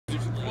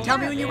Tell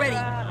me when you're ready.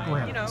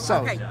 So,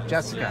 Okay.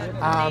 Jessica,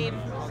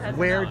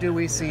 where do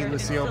we see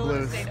Lucille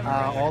Bluth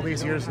all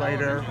these years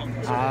later?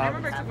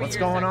 What's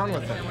going on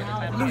with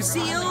her?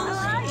 Lucille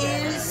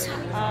is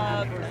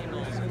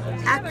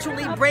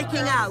actually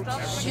breaking out.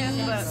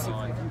 She's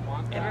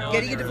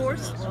getting a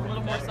divorce,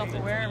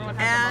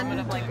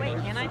 and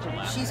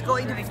she's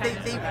going to.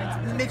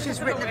 Mitch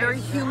has written a very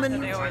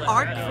human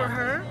arc for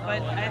her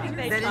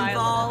that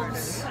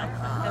involves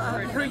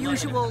her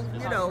usual,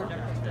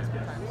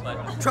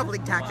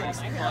 troubling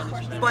tactics,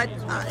 but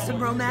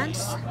some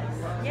romance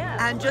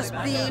and just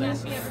being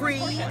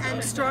free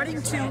and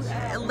starting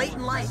to, late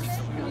in life,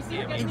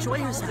 enjoy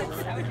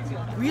herself.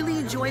 Really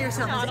enjoy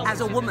herself as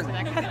a woman.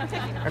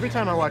 Every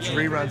time I watch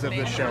reruns of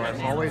this show,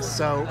 I'm always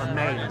so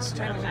amazed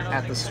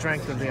at the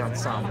strength of the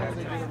ensemble.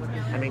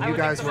 I mean, you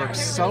guys work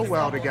so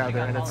well together,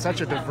 and it's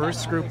such a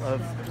diverse group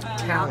of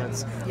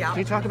talents. Yeah. Can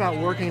you talk about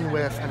working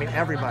with,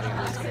 everybody in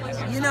this case?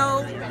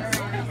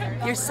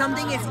 There's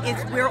something,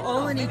 we're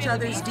all in each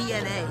other's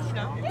DNA.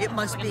 It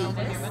must be.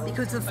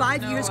 Because the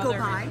 5 years go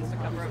by,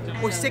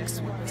 or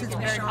 6 since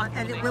we shot,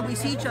 and when we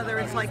see each other,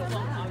 it's like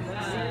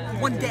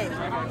one day.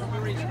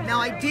 Now,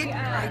 I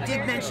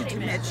did mention to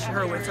Mitch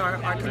Hurwitz, our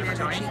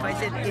commander-in-chief, I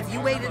said, if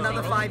you wait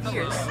another 5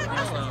 years,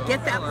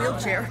 get that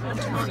wheelchair.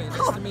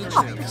 I'll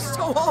be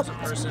so old.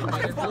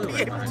 I won't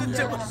be able to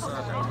do it.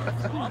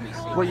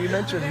 Well, you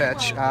mentioned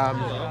Mitch,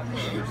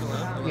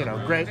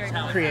 great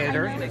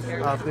creator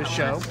of this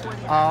show.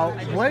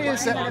 What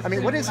is it?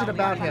 What is it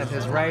about him,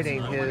 his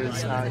writing,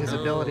 his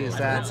abilities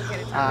that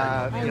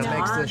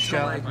makes this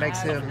show,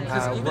 makes him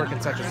work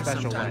in such a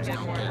special way?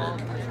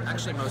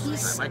 Actually, most of the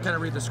time. I kind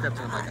of read the script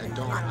and I'm like, I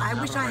don't. I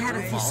wish I had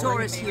a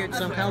thesaurus here.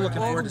 So I'm kind of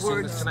looking forward to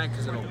seeing this tonight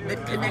because it'll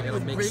make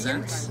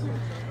brilliant. sense.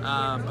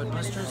 But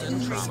Buster's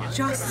in trauma.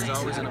 Just He's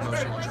always in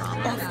emotional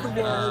trauma. Off the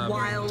wall,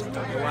 wild.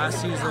 The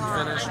last season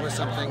finished with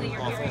something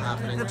awful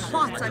happening. The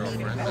plots,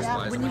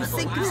 when you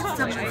think of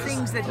some of the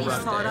things that he's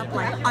thought up,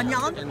 like Anya,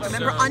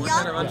 remember Anya?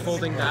 Kind of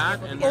unfolding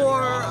that. And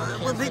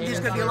there's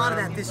going to be a lot of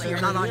that this year,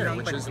 not Anya.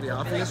 Which is the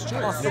obvious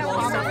choice, Off the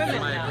wall stuff.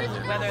 in my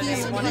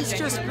opinion. He's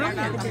just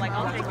brilliant.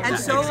 And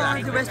so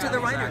are the rest of the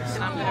writers.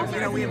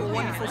 We have a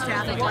wonderful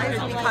staff of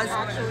writers because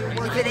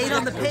if it ain't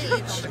on the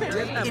page,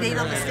 it ain't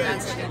on the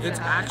stage. It's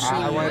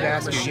actually. I wanted to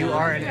ask you, you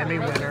are an Emmy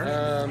winner.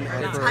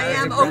 I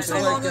am so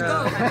long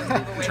ago.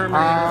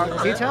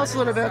 Can you tell us a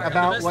little bit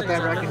about what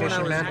that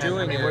recognition meant?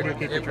 Where do you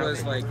keep your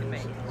trophy?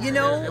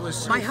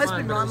 My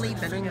husband Ron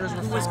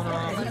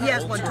Liebman, he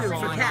has one too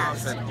for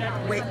Cass. So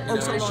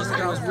long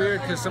ago. It was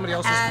weird because somebody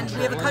else. And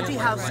we have a country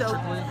house, so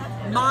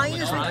mine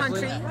is in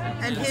country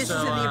and his is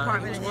in the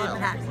apartment in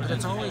Manhattan.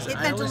 It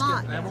meant a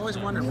lot. I've always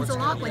wondered It means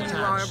what's a lot when you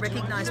are attached.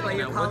 recognized by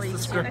your What's colleagues. the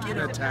script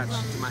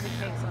attached to my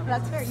hand?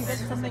 That's fair. You get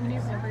something new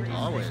every day.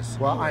 Always.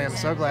 Well, I am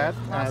so glad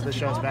the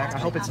show's back. I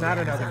hope it's not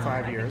another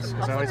 5 years,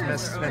 because I always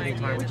miss spending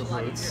time with the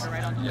Bluths.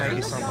 Thank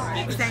you so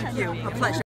much. Thank you. A pleasure.